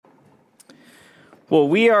Well,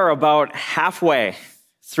 we are about halfway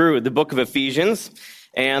through the book of Ephesians,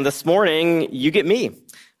 and this morning you get me.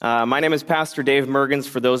 My name is Pastor Dave Mergens,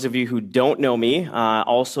 for those of you who don't know me,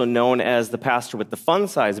 also known as the pastor with the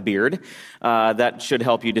fun-sized beard. That should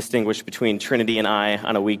help you distinguish between Trinity and I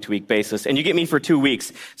on a week-to-week basis. And you get me for 2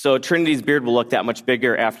 weeks, so Trinity's beard will look that much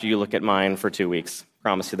bigger after you look at mine for 2 weeks.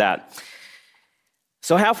 Promise you that.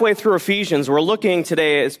 So halfway through Ephesians, we're looking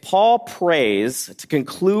today as Paul prays to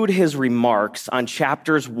conclude his remarks on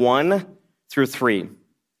chapters 1 through 3.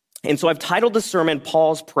 And so I've titled the sermon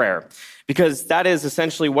Paul's Prayer, because that is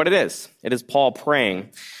essentially what it is. It is Paul praying.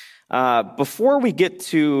 Before we get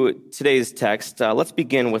to today's text, let's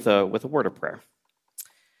begin with a word of prayer.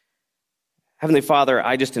 Heavenly Father,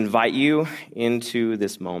 I just invite you into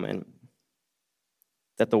this moment,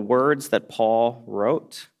 that the words that Paul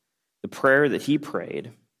wrote, the prayer that he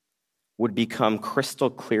prayed, would become crystal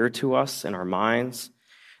clear to us in our minds,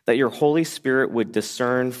 that your Holy Spirit would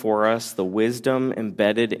discern for us the wisdom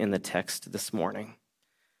embedded in the text this morning,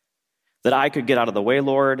 that I could get out of the way,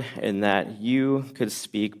 Lord, and that you could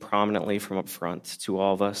speak prominently from up front to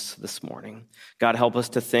all of us this morning. God, help us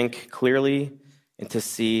to think clearly and to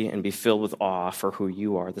see and be filled with awe for who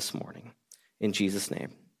you are this morning. In Jesus' name,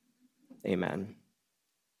 amen.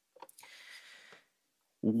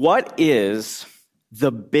 What is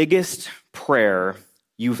the biggest prayer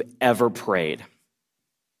you've ever prayed?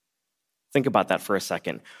 Think about that for a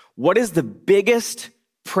second. What is the biggest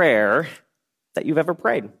prayer that you've ever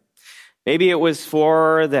prayed? Maybe it was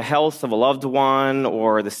for the health of a loved one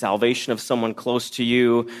or the salvation of someone close to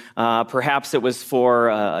you. Perhaps it was for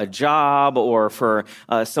a job or for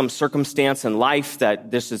some circumstance in life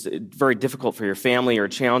that this is very difficult for your family or a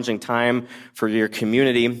challenging time for your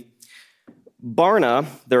community. Barna,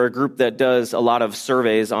 they're a group that does a lot of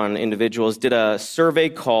surveys on individuals, did a survey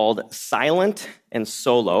called Silent and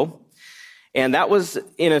Solo. And that was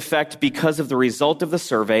in effect because of the result of the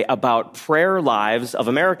survey about prayer lives of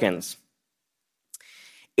Americans.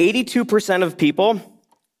 82% of people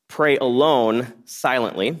pray alone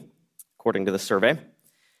silently, according to the survey.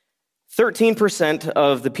 13%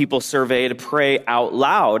 of the people surveyed pray out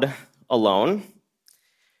loud alone.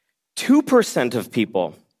 2% of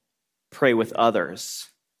people pray with others.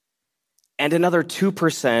 And another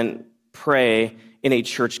 2% pray in a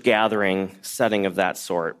church gathering setting of that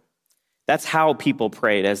sort. That's how people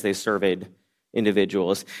prayed as they surveyed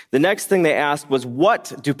individuals. The next thing they asked was,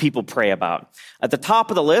 what do people pray about? At the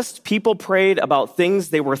top of the list, people prayed about things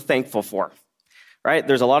they were thankful for. Right?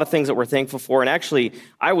 There's a lot of things that we're thankful for. And actually,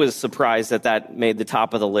 I was surprised that made the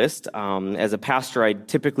top of the list. As a pastor, I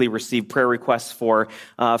typically receive prayer requests for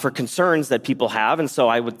concerns that people have. And so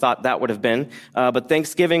I thought that would have been. But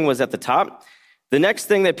Thanksgiving was at the top. The next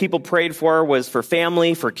thing that people prayed for was for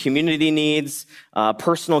family, for community needs,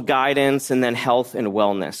 personal guidance, and then health and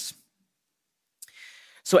wellness.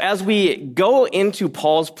 So as we go into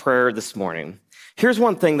Paul's prayer this morning, here's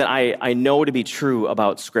one thing that I know to be true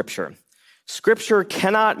about Scripture. Scripture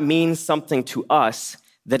cannot mean something to us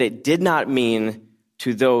that it did not mean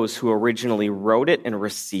to those who originally wrote it and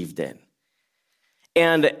received it.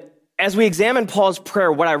 And as we examine Paul's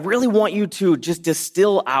prayer, what I really want you to just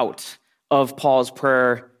distill out of Paul's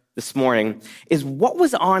prayer this morning is what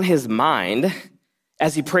was on his mind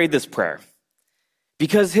as he prayed this prayer.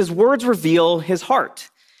 Because his words reveal his heart.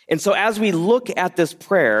 And so as we look at this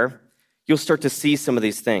prayer, you'll start to see some of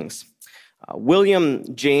these things.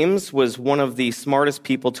 William James was one of the smartest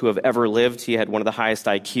people to have ever lived. He had one of the highest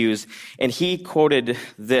IQs, and he quoted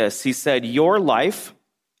this. He said, "Your life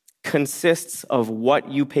consists of what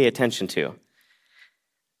you pay attention to."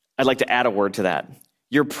 I'd like to add a word to that.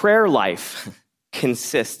 Your prayer life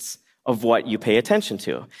consists of what you pay attention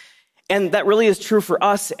to. And that really is true for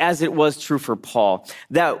us as it was true for Paul.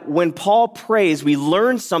 That when Paul prays, we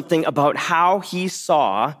learn something about how he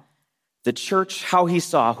saw the church, how he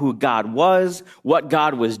saw who God was, what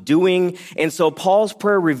God was doing. And so Paul's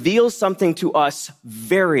prayer reveals something to us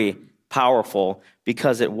very powerful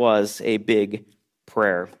because it was a big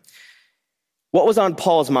prayer. What was on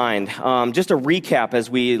Paul's mind? Just a recap as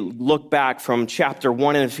we look back from chapter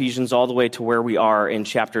 1 in Ephesians all the way to where we are in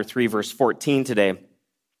chapter 3, verse 14 today.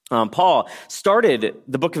 Paul started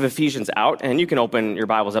the book of Ephesians out, and you can open your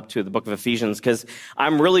Bibles up to the book of Ephesians because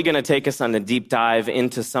I'm really going to take us on a deep dive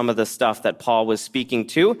into some of the stuff that Paul was speaking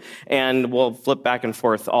to, and we'll flip back and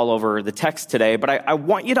forth all over the text today. But I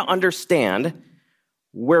want you to understand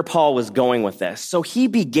where Paul was going with this. So he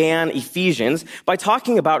began Ephesians by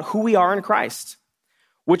talking about who we are in Christ,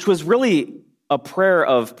 which was really a prayer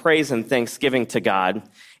of praise and thanksgiving to God.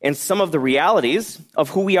 And some of the realities of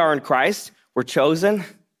who we are in Christ: we're chosen,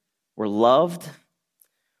 we're loved,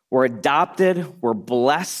 We're adopted, we're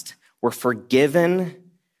blessed, we're forgiven.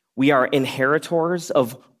 We are inheritors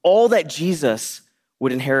of all that Jesus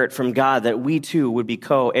would inherit from God, that we too would be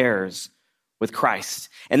co-heirs with Christ.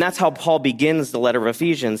 And that's how Paul begins the letter of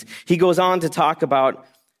Ephesians. He goes on to talk about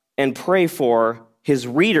and pray for his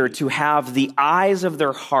reader to have the eyes of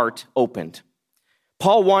their heart opened.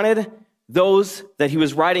 Paul wanted those that he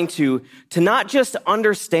was writing to not just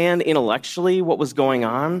understand intellectually what was going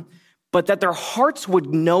on, but that their hearts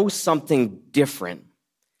would know something different.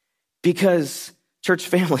 Because, church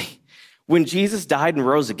family, when Jesus died and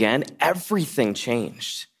rose again, everything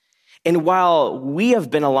changed. And while we have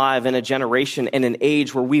been alive in a generation and an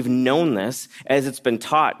age where we've known this, as it's been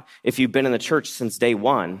taught if you've been in the church since day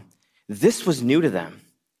one, this was new to them.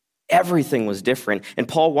 Everything was different. And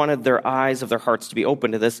Paul wanted their eyes of their hearts to be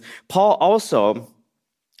open to this. Paul also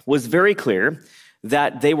was very clear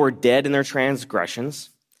that they were dead in their transgressions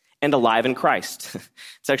and alive in Christ.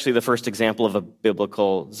 It's actually the first example of a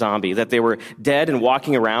biblical zombie, that they were dead and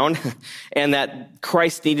walking around, and that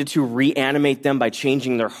Christ needed to reanimate them by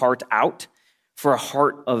changing their heart out for a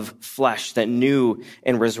heart of flesh that knew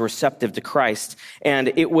and was receptive to Christ.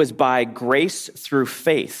 And it was by grace through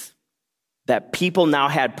faith that people now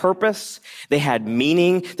had purpose, they had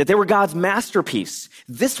meaning, that they were God's masterpiece.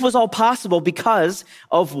 This was all possible because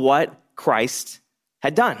of what Christ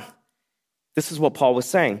had done. This is what Paul was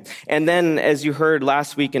saying. And then, as you heard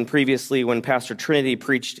last week and previously when Pastor Trinity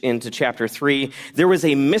preached into chapter 3, there was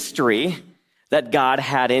a mystery that God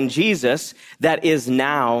had in Jesus that is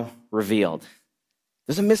now revealed.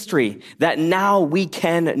 There's a mystery that now we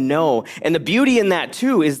can know. And the beauty in that,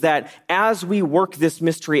 too, is that as we work this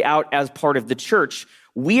mystery out as part of the church,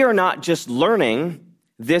 we are not just learning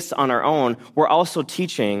this on our own, we're also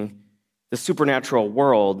teaching the supernatural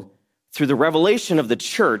world through the revelation of the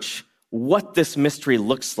church what this mystery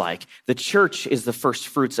looks like. The church is the first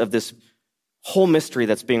fruits of this whole mystery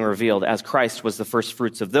that's being revealed, as Christ was the first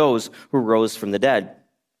fruits of those who rose from the dead.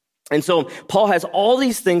 And so Paul has all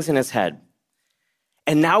these things in his head,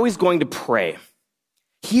 and now he's going to pray.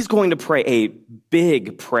 He's going to pray a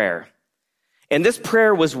big prayer. And this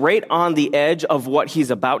prayer was right on the edge of what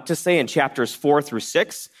he's about to say in chapters 4 through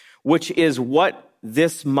 6, which is what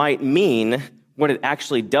this might mean, what it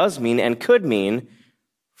actually does mean and could mean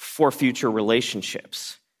for future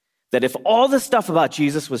relationships. That if all the stuff about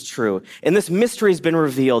Jesus was true, and this mystery has been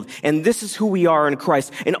revealed, and this is who we are in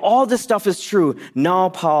Christ, and all this stuff is true, now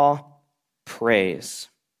Paul prays.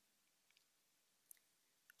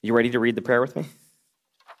 You ready to read the prayer with me?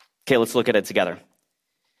 Okay, let's look at it together.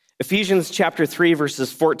 Ephesians chapter 3,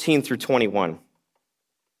 verses 14 through 21. I'm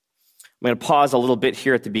going to pause a little bit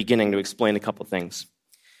here at the beginning to explain a couple things.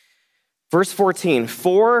 Verse 14,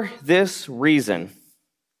 for this reason.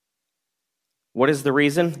 What is the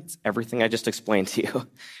reason? It's everything I just explained to you.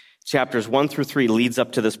 Chapters 1 through 3 leads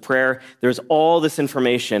up to this prayer. There's all this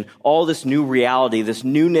information, all this new reality, this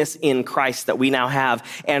newness in Christ that we now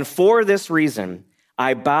have. And for this reason,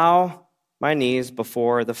 I bow my knees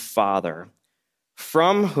before the Father,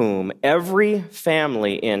 from whom every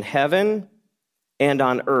family in heaven and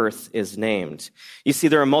on earth is named. You see,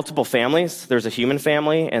 there are multiple families. There's a human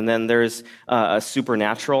family, and then there's a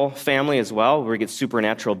supernatural family as well, where we get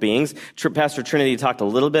supernatural beings. Pastor Trinity talked a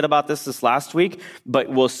little bit about this last week, but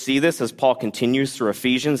we'll see this as Paul continues through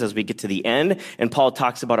Ephesians as we get to the end, and Paul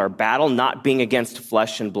talks about our battle not being against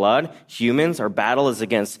flesh and blood, humans. Our battle is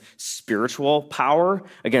against spiritual power,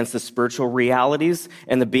 against the spiritual realities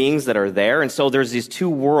and the beings that are there. And so there's these two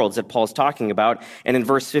worlds that Paul's talking about. And in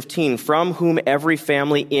verse 15, from whom every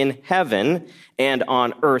family in heaven and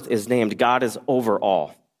on earth is named. God is over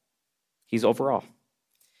all. He's over all.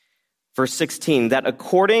 Verse 16, that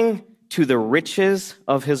according to the riches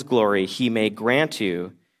of his glory, he may grant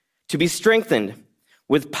you to be strengthened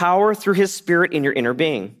with power through his Spirit in your inner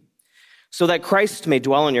being, so that Christ may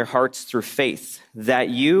dwell in your hearts through faith, that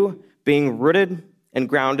you, being rooted and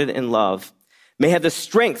grounded in love, may have the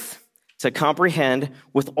strength to comprehend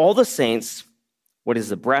with all the saints what is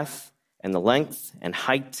the breadth and the length and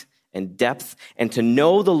height and depth, and to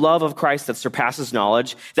know the love of Christ that surpasses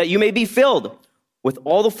knowledge, that you may be filled with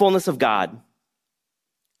all the fullness of God.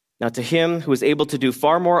 Now to him who is able to do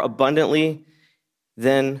far more abundantly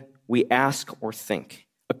than we ask or think,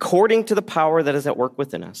 according to the power that is at work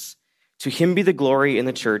within us, to him be the glory in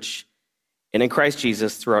the church and in Christ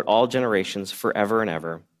Jesus throughout all generations, forever and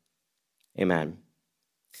ever. Amen.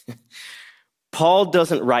 Paul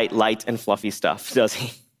doesn't write light and fluffy stuff, does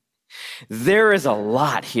he? There is a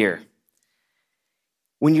lot here.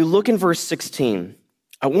 When you look in verse 16,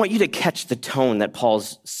 I want you to catch the tone that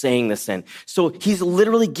Paul's saying this in. So he's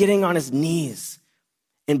literally getting on his knees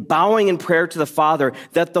and bowing in prayer to the Father,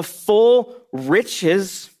 that the full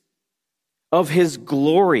riches of his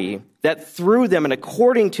glory, that through them and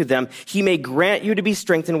according to them, he may grant you to be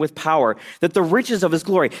strengthened with power, that the riches of his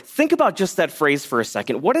glory. Think about just that phrase for a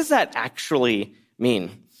second. What does that actually mean?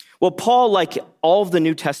 Well, Paul, like all of the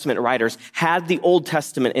New Testament writers, had the Old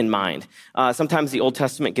Testament in mind. Sometimes the Old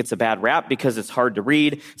Testament gets a bad rap because it's hard to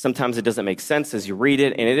read. Sometimes it doesn't make sense as you read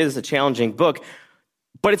it, and it is a challenging book.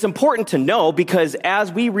 But it's important to know because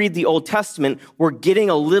as we read the Old Testament, we're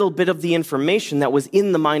getting a little bit of the information that was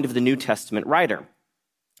in the mind of the New Testament writer.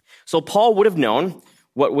 So Paul would have known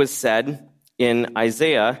what was said in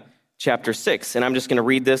Isaiah chapter 6. And I'm just going to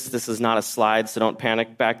read this. This is not a slide, so don't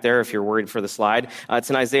panic back there if you're worried for the slide.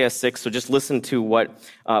 It's in Isaiah 6, so just listen to what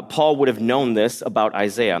Paul would have known this about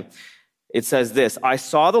Isaiah. It says this, I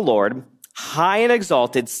saw the Lord high and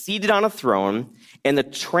exalted, seated on a throne, and the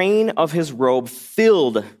train of his robe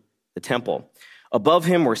filled the temple. Above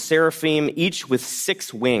him were seraphim, each with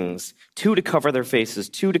 6 wings, 2 to cover their faces,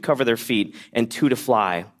 2 to cover their feet, and 2 to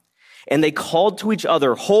fly. And they called to each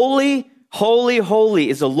other, Holy, holy, holy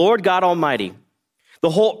is the Lord God Almighty.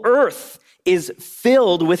 The whole earth is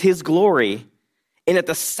filled with his glory. And at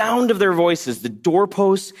the sound of their voices, the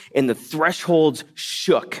doorposts and the thresholds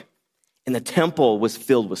shook, and the temple was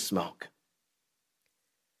filled with smoke.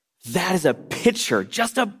 That is a picture,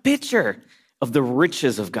 just a picture of the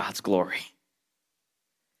riches of God's glory.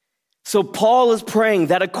 So Paul is praying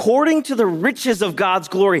that according to the riches of God's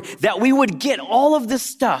glory, that we would get all of this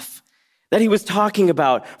stuff that he was talking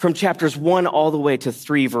about from chapters 1 all the way to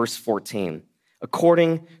 3, verse 14,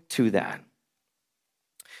 according to that.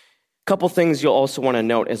 A couple things you'll also want to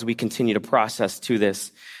note as we continue to process to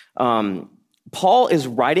this. Paul is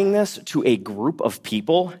writing this to a group of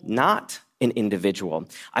people, not an individual.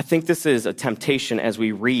 I think this is a temptation as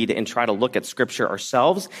we read and try to look at scripture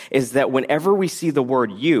ourselves, is that whenever we see the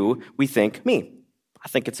word you, we think me. I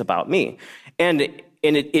think it's about me. And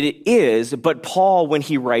it is, but Paul, when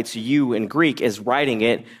he writes you in Greek, is writing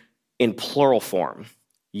it in plural form,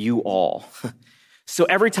 you all. So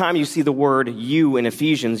every time you see the word you in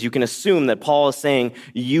Ephesians, you can assume that Paul is saying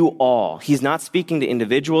you all. He's not speaking to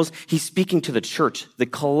individuals. He's speaking to the church, the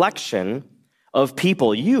collection of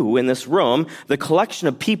people, you in this room, the collection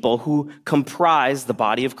of people who comprise the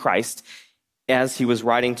body of Christ as he was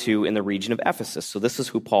writing to in the region of Ephesus. So this is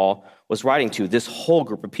who Paul was writing to, this whole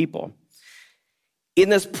group of people. In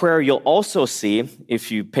this prayer, you'll also see, if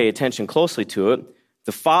you pay attention closely to it,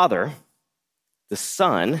 the Father, the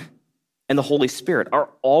Son, and the Holy Spirit are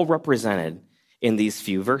all represented in these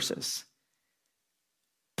few verses.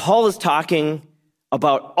 Paul is talking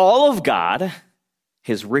about all of God,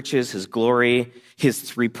 his riches, his glory, his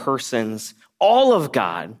 3 persons, all of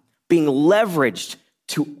God being leveraged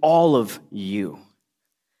to all of you.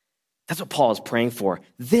 That's what Paul is praying for.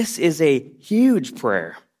 This is a huge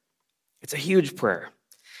prayer. It's a huge prayer.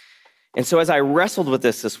 And so as I wrestled with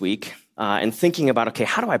this week and thinking about, okay,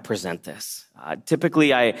 how do I present this?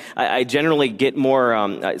 Typically, I generally get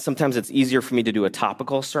more, sometimes it's easier for me to do a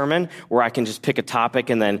topical sermon where I can just pick a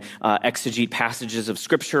topic and then exegete passages of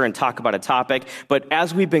scripture and talk about a topic. But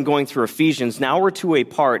as we've been going through Ephesians, now we're to a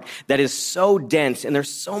part that is so dense and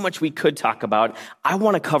there's so much we could talk about. I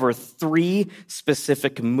want to cover 3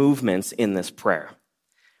 specific movements in this prayer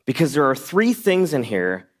because there are 3 things in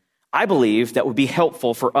here I believe that would be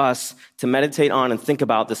helpful for us to meditate on and think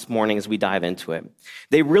about this morning as we dive into it.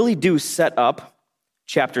 They really do set up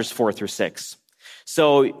chapters 4 through 6.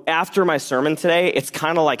 So after my sermon today, it's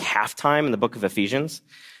kind of like halftime in the book of Ephesians.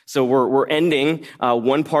 So we're ending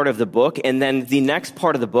one part of the book, and then the next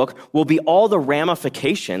part of the book will be all the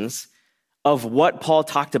ramifications of what Paul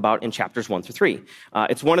talked about in chapters 1 through 3.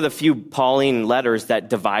 It's one of the few Pauline letters that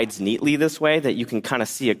divides neatly this way, that you can kind of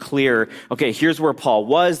see a clear, okay, here's where Paul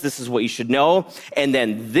was, this is what you should know, and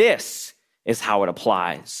then this is how it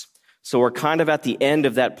applies. So we're kind of at the end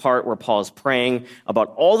of that part where Paul is praying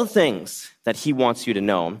about all the things that he wants you to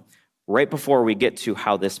know right before we get to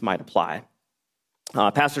how this might apply.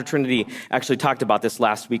 Pastor Trinity actually talked about this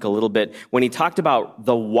last week a little bit when he talked about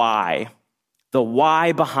the why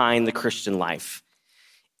behind the Christian life.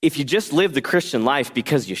 If you just live the Christian life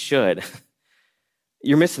because you should,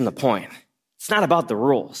 you're missing the point. It's not about the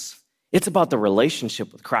rules. It's about the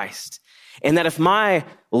relationship with Christ. And that if my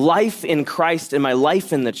life in Christ and my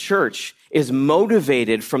life in the church is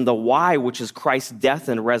motivated from the why, which is Christ's death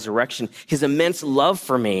and resurrection, his immense love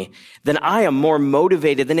for me, then I am more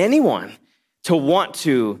motivated than anyone to want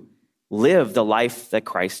to live the life that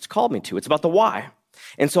Christ called me to. It's about the why.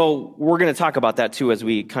 And so we're going to talk about that too as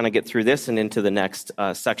we kind of get through this and into the next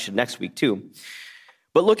section next week too.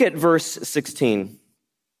 But look at verse 16.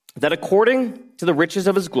 that according to the riches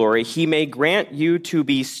of his glory, he may grant you to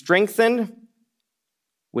be strengthened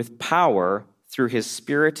with power through his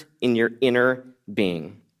Spirit in your inner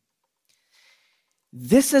being.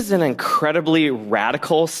 This is an incredibly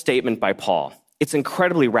radical statement by Paul. It's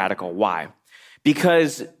incredibly radical. Why?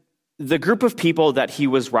 Because the group of people that he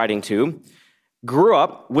was writing to grew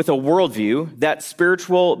up with a worldview that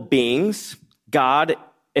spiritual beings, God,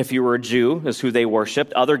 if you were a Jew, is who they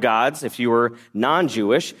worshiped. Other gods, if you were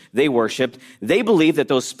non-Jewish, they worshiped. They believed that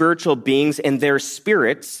those spiritual beings and their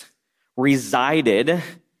spirits resided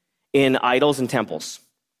in idols and temples.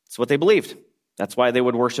 That's what they believed. That's why they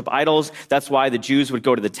would worship idols. That's why the Jews would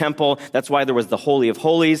go to the temple. That's why there was the Holy of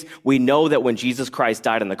Holies. We know that when Jesus Christ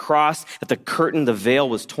died on the cross, that the curtain, the veil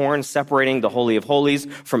was torn, separating the Holy of Holies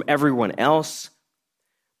from everyone else.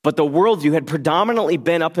 But the worldview had predominantly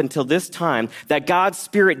been up until this time that God's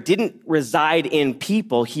Spirit didn't reside in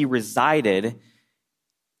people. He resided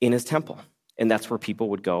in his temple. And that's where people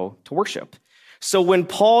would go to worship. So when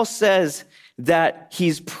Paul says that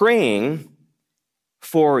he's praying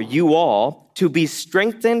for you all to be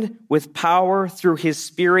strengthened with power through his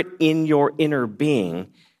Spirit in your inner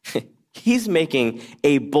being, he's making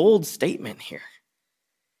a bold statement here.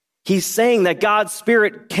 He's saying that God's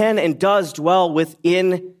Spirit can and does dwell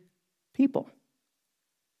within people.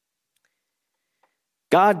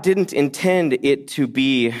 God didn't intend it to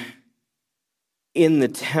be in the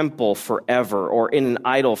temple forever or in an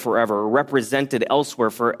idol forever or represented elsewhere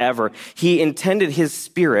forever. He intended his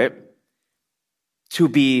Spirit to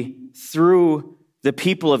be through the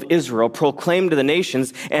people of Israel, proclaimed to the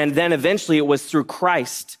nations, and then eventually it was through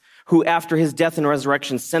Christ, who after his death and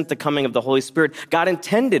resurrection sent the coming of the Holy Spirit. God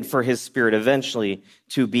intended for his Spirit eventually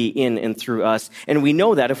to be in and through us. And we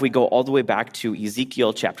know that if we go all the way back to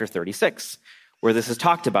Ezekiel chapter 36, where this is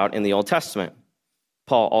talked about in the Old Testament.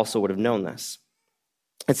 Paul also would have known this.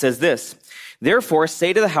 It says this, "Therefore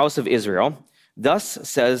say to the house of Israel, thus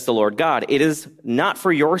says the Lord God, it is not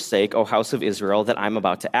for your sake, O house of Israel, that I'm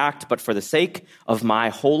about to act, but for the sake of my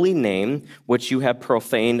holy name, which you have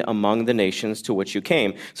profaned among the nations to which you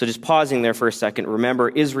came." So just pausing there for a second, remember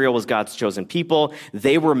Israel was God's chosen people.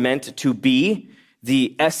 They were meant to be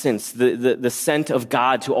the essence, the scent of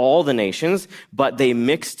God to all the nations, but they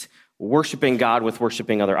mixed worshiping God with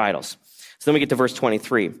worshiping other idols. So then we get to verse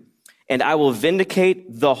 23. "And I will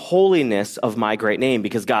vindicate the holiness of my great name,"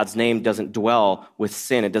 because God's name doesn't dwell with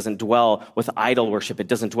sin. It doesn't dwell with idol worship. It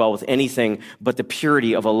doesn't dwell with anything but the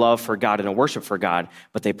purity of a love for God and a worship for God.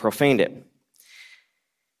 But they profaned it,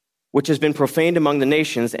 "which has been profaned among the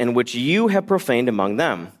nations, and which you have profaned among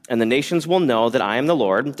them. And the nations will know that I am the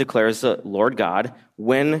Lord, declares the Lord God,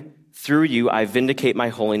 when through you I vindicate my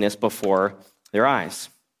holiness before their eyes."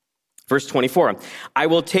 Verse 24, "I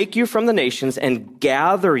will take you from the nations and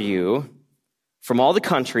gather you from all the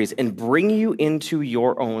countries and bring you into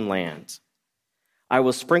your own land. I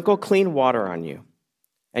will sprinkle clean water on you,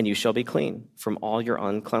 and you shall be clean from all your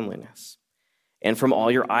uncleanliness. And from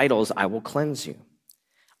all your idols I will cleanse you.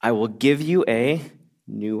 I will give you a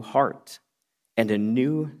new heart and a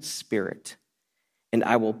new spirit, and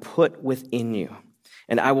I will put within you.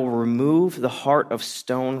 And I will remove the heart of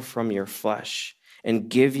stone from your flesh and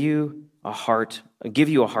give you a heart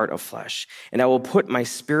of flesh. And I will put my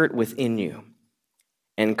spirit within you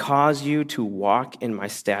and cause you to walk in my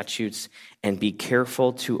statutes and be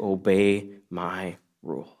careful to obey my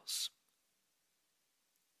rules."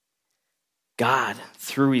 God,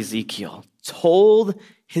 through Ezekiel, told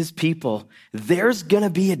his people, there's going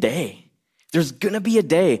to be a day. There's going to be a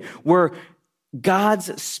day where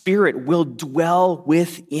God's Spirit will dwell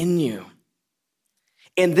within you.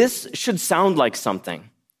 And this should sound like something.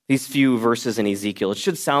 These few verses in Ezekiel, it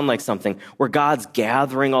should sound like something where God's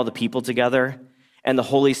gathering all the people together and the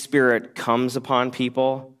Holy Spirit comes upon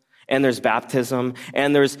people and there's baptism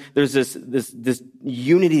and there's this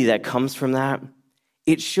unity that comes from that.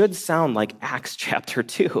 It should sound like Acts chapter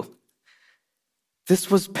 2.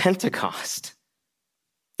 This was Pentecost.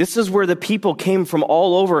 This is where the people came from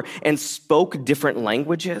all over and spoke different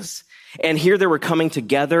languages. And here they were coming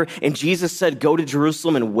together, and Jesus said, "Go to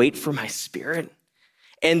Jerusalem and wait for my Spirit."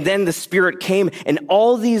 And then the Spirit came, and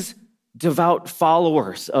all these devout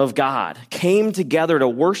followers of God came together to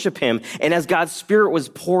worship him. And as God's Spirit was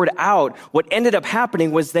poured out, what ended up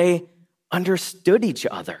happening was they understood each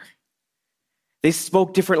other. They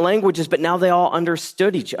spoke different languages, but now they all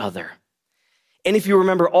understood each other. And if you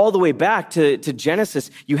remember all the way back to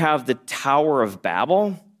Genesis, you have the Tower of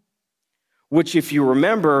Babel, which, if you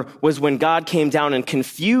remember, was when God came down and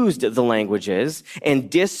confused the languages, and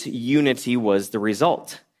disunity was the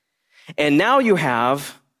result. And now you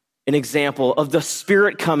have an example of the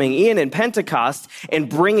Spirit coming in Pentecost and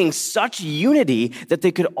bringing such unity that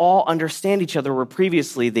they could all understand each other where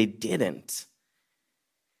previously they didn't.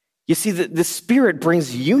 You see, the Spirit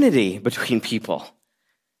brings unity between people.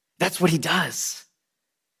 That's what he does.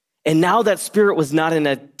 And now that Spirit was not in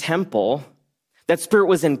a temple, that Spirit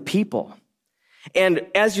was in people. And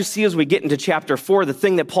as you see as we get into chapter 4, the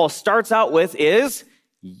thing that Paul starts out with is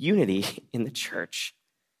unity in the church.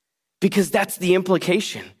 Because that's the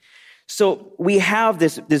implication. So we have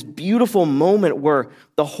this beautiful moment where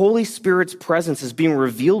the Holy Spirit's presence is being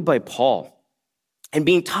revealed by Paul and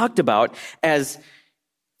being talked about as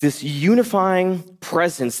this unifying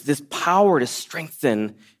presence, this power to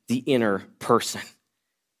strengthen the inner person.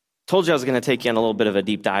 Told you I was going to take you on a little bit of a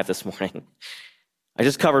deep dive this morning. I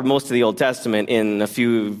just covered most of the Old Testament in a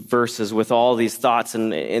few verses with all these thoughts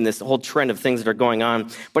and in this whole trend of things that are going on.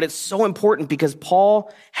 But it's so important because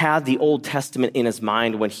Paul had the Old Testament in his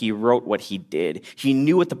mind when he wrote what he did. He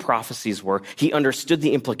knew what the prophecies were. He understood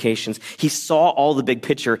the implications. He saw all the big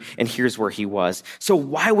picture, and here's where he was. So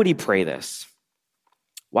why would he pray this?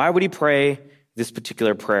 Why would he pray this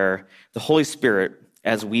particular prayer? The Holy Spirit,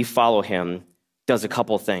 as we follow him, does a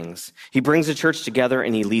couple things. He brings the church together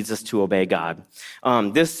and he leads us to obey God.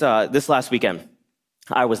 This last weekend,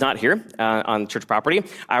 I was not here on church property.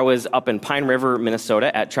 I was up in Pine River,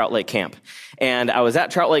 Minnesota at Trout Lake Camp. And I was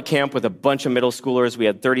at Trout Lake Camp with a bunch of middle schoolers. We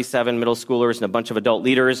had 37 middle schoolers and a bunch of adult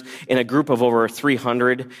leaders in a group of over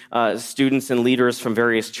 300 students and leaders from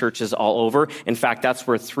various churches all over. In fact, that's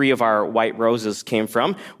where 3 of our white roses came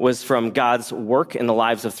from, was from God's work in the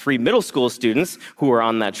lives of 3 middle school students who were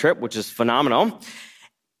on that trip, which is phenomenal.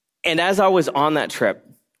 And as I was on that trip,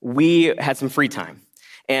 we had some free time.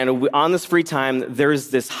 And on this free time, there's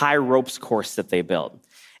this high ropes course that they built.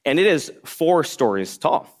 And it is 4 stories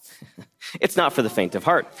tall. It's not for the faint of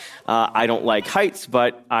heart. I don't like heights,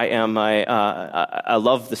 but I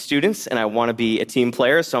love the students and I want to be a team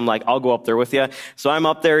player. So I'm like, I'll go up there with you. So I'm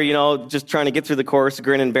up there, just trying to get through the course,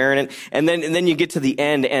 grinning and bearing it. And then you get to the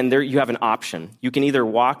end and there you have an option. You can either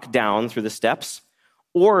walk down through the steps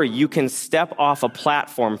or you can step off a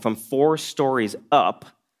platform from 4 stories up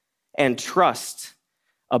and trust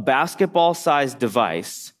a basketball-sized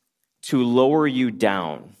device to lower you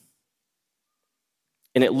down.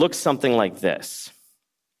 And it looks something like this.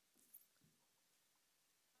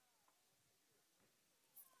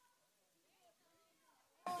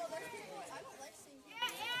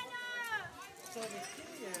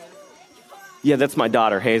 Yeah, that's my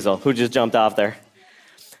daughter, Hazel, who just jumped off there.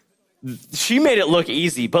 She made it look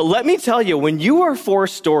easy, but let me tell you, when you are 4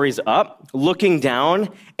 stories up, looking down,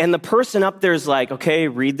 and the person up there is like, okay,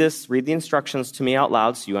 read the instructions to me out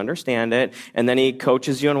loud so you understand it, and then he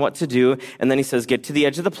coaches you on what to do, and then he says, get to the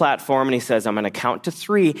edge of the platform, and he says, I'm going to count to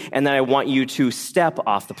 3, and then I want you to step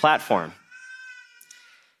off the platform.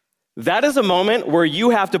 That is a moment where you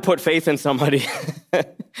have to put faith in somebody.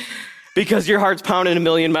 Because your heart's pounding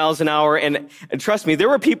 1,000,000 miles an hour. And trust me, there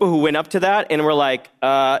were people who went up to that and were like,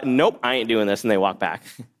 nope, I ain't doing this. And they walk back.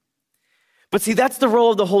 But see, that's the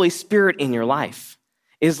role of the Holy Spirit in your life,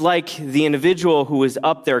 is like the individual who was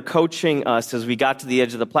up there coaching us as we got to the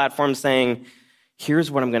edge of the platform saying,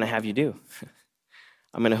 here's what I'm going to have you do.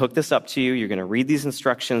 I'm going to hook this up to you. You're going to read these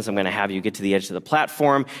instructions. I'm going to have you get to the edge of the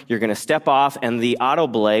platform. You're going to step off and the auto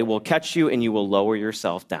belay will catch you and you will lower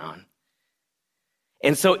yourself down.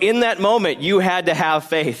 And so in that moment, you had to have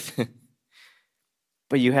faith.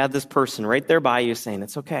 But you had this person right there by you saying,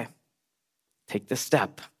 it's okay. Take this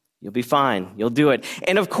step. You'll be fine. You'll do it.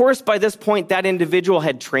 And of course, by this point, that individual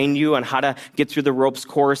had trained you on how to get through the ropes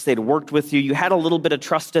course. They'd worked with you. You had a little bit of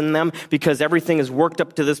trust in them because everything is worked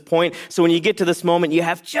up to this point. So when you get to this moment, you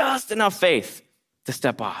have just enough faith to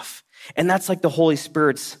step off. And that's like the Holy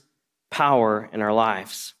Spirit's power in our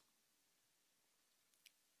lives.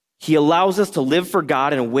 He allows us to live for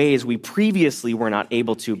God in ways we previously were not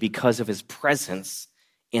able to because of his presence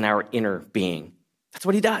in our inner being. That's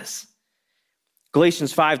what he does.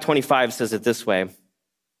 Galatians 5:25 says it this way.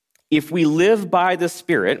 If we live by the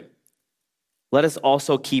Spirit, let us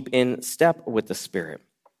also keep in step with the Spirit.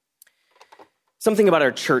 Something about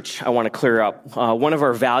our church I want to clear up. One of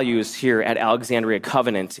our values here at Alexandria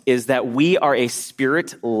Covenant is that we are a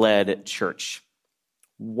Spirit-led church.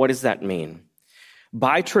 What does that mean?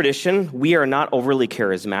 By tradition, we are not overly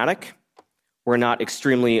charismatic. We're not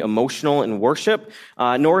extremely emotional in worship,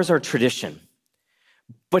 nor is our tradition.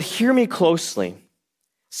 But hear me closely.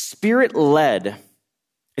 Spirit-led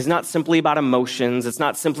is not simply about emotions. It's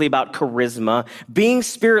not simply about charisma. Being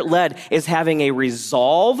Spirit-led is having a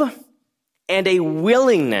resolve and a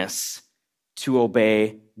willingness to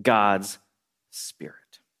obey God's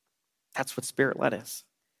Spirit. That's what Spirit-led is.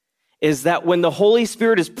 is that when the Holy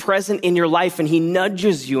Spirit is present in your life and he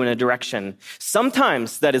nudges you in a direction,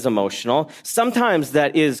 sometimes that is emotional, sometimes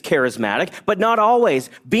that is charismatic, but not always.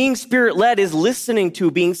 Being Spirit-led is listening to,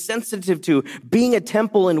 being sensitive to, being a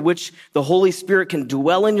temple in which the Holy Spirit can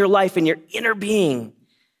dwell in your life, in your inner being,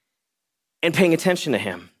 and paying attention to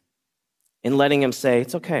him and letting him say,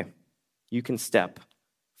 it's okay, you can step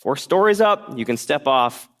 4 stories up, you can step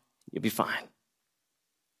off, you'll be fine.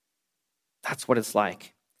 That's what it's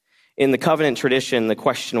like. In the covenant tradition, the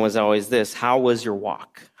question was always this: how was your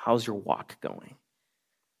walk? How's your walk going?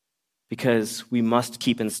 Because we must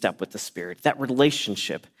keep in step with the Spirit. That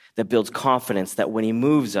relationship that builds confidence that when he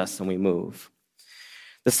moves us, and we move.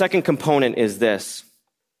 The second component is this.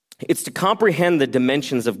 It's to comprehend the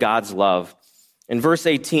dimensions of God's love. In verse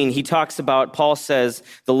 18, he talks about, Paul says,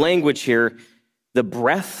 the language here, the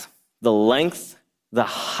breadth, the length, the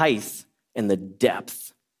height, and the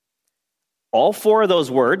depth. All 4 of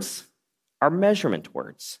those words are measurement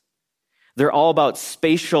words. They're all about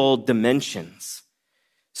spatial dimensions.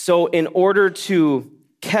 So in order to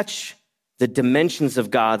catch the dimensions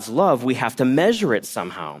of God's love, we have to measure it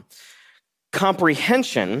somehow.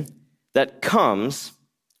 Comprehension that comes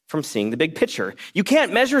from seeing the big picture. You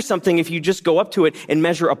can't measure something if you just go up to it and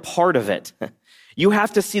measure a part of it. You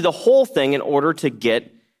have to see the whole thing in order to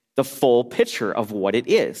get the full picture of what it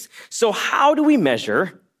is. So how do we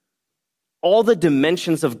measure all the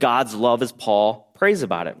dimensions of God's love as Paul prays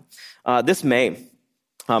about it? This May,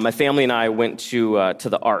 my family and I went to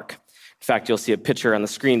the Ark. In fact, you'll see a picture on the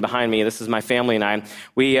screen behind me. This is my family and I.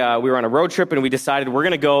 We were on a road trip and we decided we're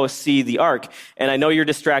going to go see the Ark. And I know you're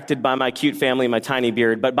distracted by my cute family and my tiny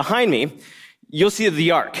beard, but behind me, you'll see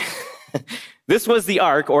the Ark. This was the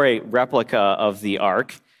Ark, or a replica of the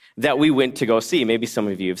Ark, that we went to go see. Maybe some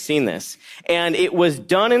of you have seen this. And it was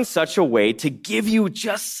done in such a way to give you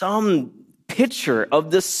just some picture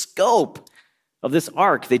of the scope of this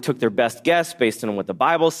ark. They took their best guess based on what the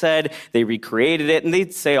Bible said. They recreated it, and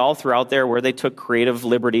they'd say all throughout there where they took creative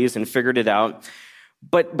liberties and figured it out.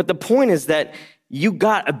 But the point is that you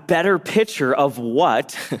got a better picture of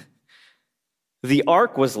what the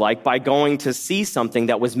ark was like by going to see something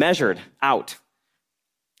that was measured out.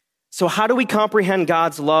 So how do we comprehend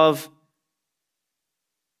God's love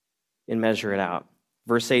and measure it out?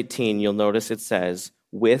 Verse 18, you'll notice it says,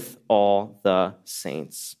 with all the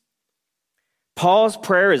saints. Paul's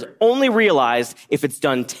prayer is only realized if it's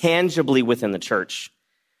done tangibly within the church.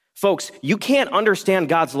 Folks, you can't understand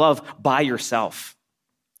God's love by yourself.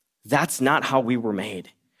 That's not how we were made.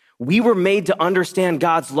 We were made to understand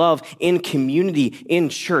God's love in community, in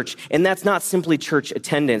church, and that's not simply church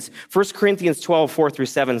attendance. 1 Corinthians 12,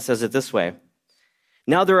 4-7 says it this way.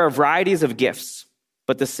 Now there are varieties of gifts,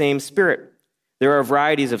 but the same Spirit. There are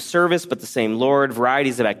varieties of service, but the same Lord,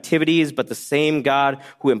 varieties of activities, but the same God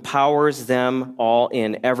who empowers them all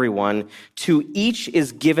in everyone. To each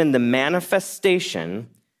is given the manifestation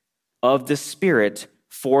of the Spirit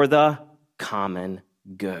for the common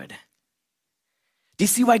good. Do you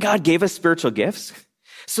see why God gave us spiritual gifts?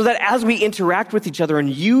 So that as we interact with each other and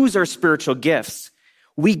use our spiritual gifts,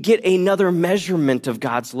 we get another measurement of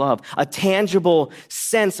God's love, a tangible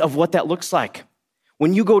sense of what that looks like.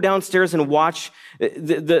 When you go downstairs and watch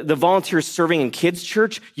the volunteers serving in kids'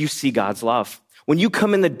 church, you see God's love. When you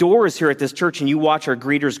come in the doors here at this church and you watch our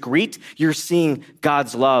greeters greet, you're seeing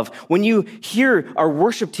God's love. When you hear our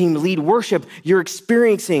worship team lead worship, you're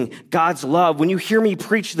experiencing God's love. When you hear me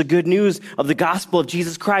preach the good news of the gospel of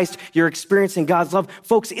Jesus Christ, you're experiencing God's love.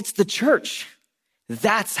 Folks, it's the church.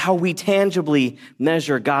 That's how we tangibly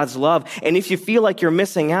measure God's love. And if you feel like you're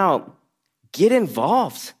missing out, get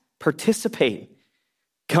involved, participate.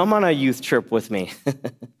 Come on a youth trip with me.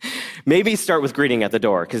 Maybe start with greeting at the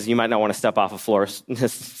door, because you might not want to step off a floor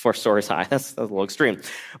 4 stories high. That's a little extreme.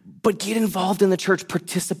 But get involved in the church,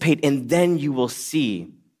 participate, and then you will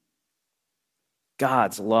see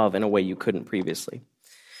God's love in a way you couldn't previously.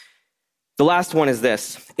 The last one is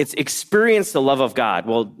this. It's experience the love of God.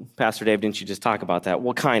 Well, Pastor Dave, didn't you just talk about that?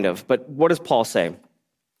 Well, kind of. But what does Paul say?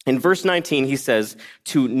 In verse 19, he says,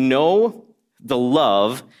 to know the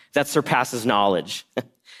love that surpasses knowledge.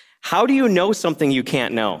 How do you know something you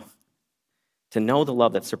can't know? To know the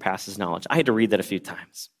love that surpasses knowledge. I had to read that a few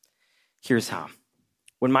times. Here's how.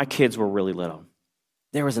 When my kids were really little,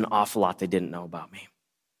 there was an awful lot they didn't know about me.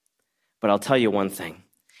 But I'll tell you one thing.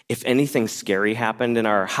 If anything scary happened in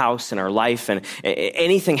our house, in our life, and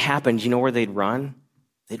anything happened, you know where they'd run?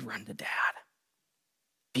 They'd run to Dad.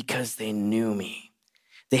 Because they knew me.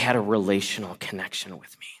 They had a relational connection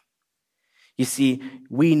with me. You see,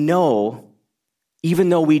 we know, even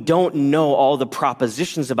though we don't know all the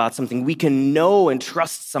propositions about something, we can know and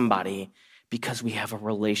trust somebody because we have a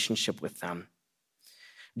relationship with them.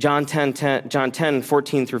 John 10,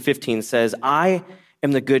 14 through 15 says, I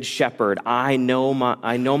am the good shepherd. I know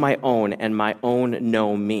my own, and my own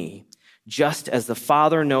know me. Just as the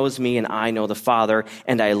Father knows me, and I know the Father,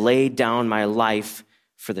 and I lay down my life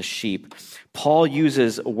for the sheep. Paul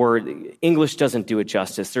uses a word, English doesn't do it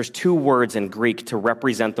justice. There's two words in Greek to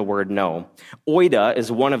represent the word know. Oida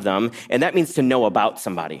is one of them, and that means to know about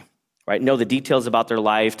somebody, right? Know the details about their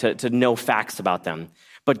life, to know facts about them.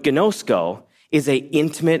 But gnosko is a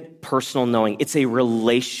intimate, personal knowing. It's a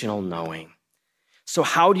relational knowing. So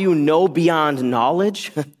how do you know beyond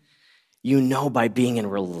knowledge? You know by being in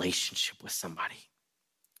relationship with somebody.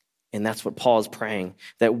 And that's what Paul is praying,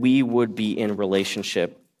 that we would be in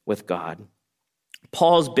relationship with God.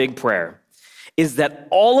 Paul's big prayer is that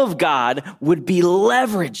all of God would be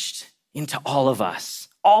leveraged into all of us,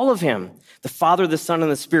 all of him, the Father, the Son,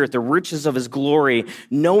 and the Spirit, the riches of his glory,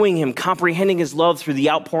 knowing him, comprehending his love through the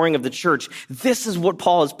outpouring of the church. This is what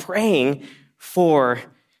Paul is praying for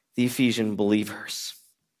the Ephesian believers.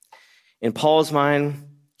 In Paul's mind,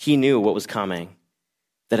 he knew what was coming,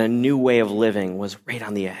 that a new way of living was right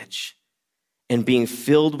on the edge. And being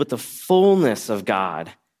filled with the fullness of God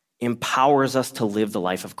empowers us to live the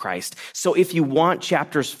life of Christ. So if you want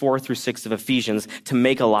chapters 4 through 6 of Ephesians to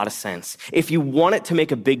make a lot of sense, if you want it to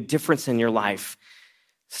make a big difference in your life,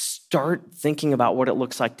 start thinking about what it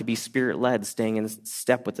looks like to be Spirit-led, staying in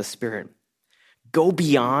step with the Spirit. Go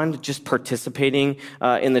beyond just participating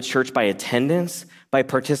in the church by attendance, by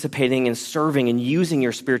participating in serving and using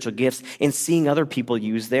your spiritual gifts and seeing other people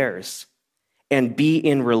use theirs. And be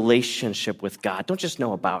in relationship with God. Don't just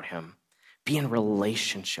know about him. Be in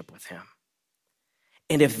relationship with him.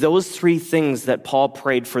 And if those three things that Paul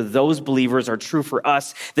prayed for those believers are true for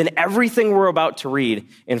us, then everything we're about to read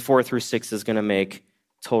in 4 through 6 is going to make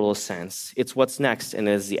total sense. It's what's next, and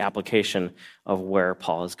it is the application of where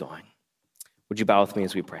Paul is going. Would you bow with me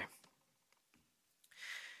as we pray?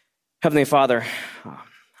 Heavenly Father,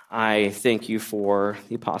 I thank you for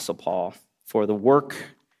the Apostle Paul, for the work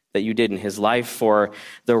that you did in his life, for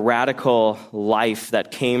the radical life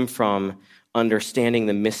that came from understanding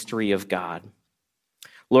the mystery of God.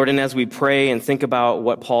 Lord, and as we pray and think about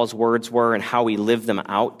what Paul's words were and how he lived them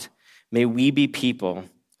out, may we be people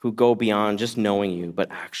who go beyond just knowing you,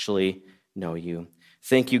 but actually know you.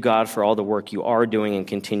 Thank you, God, for all the work you are doing and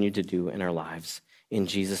continue to do in our lives. In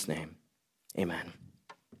Jesus' name, amen.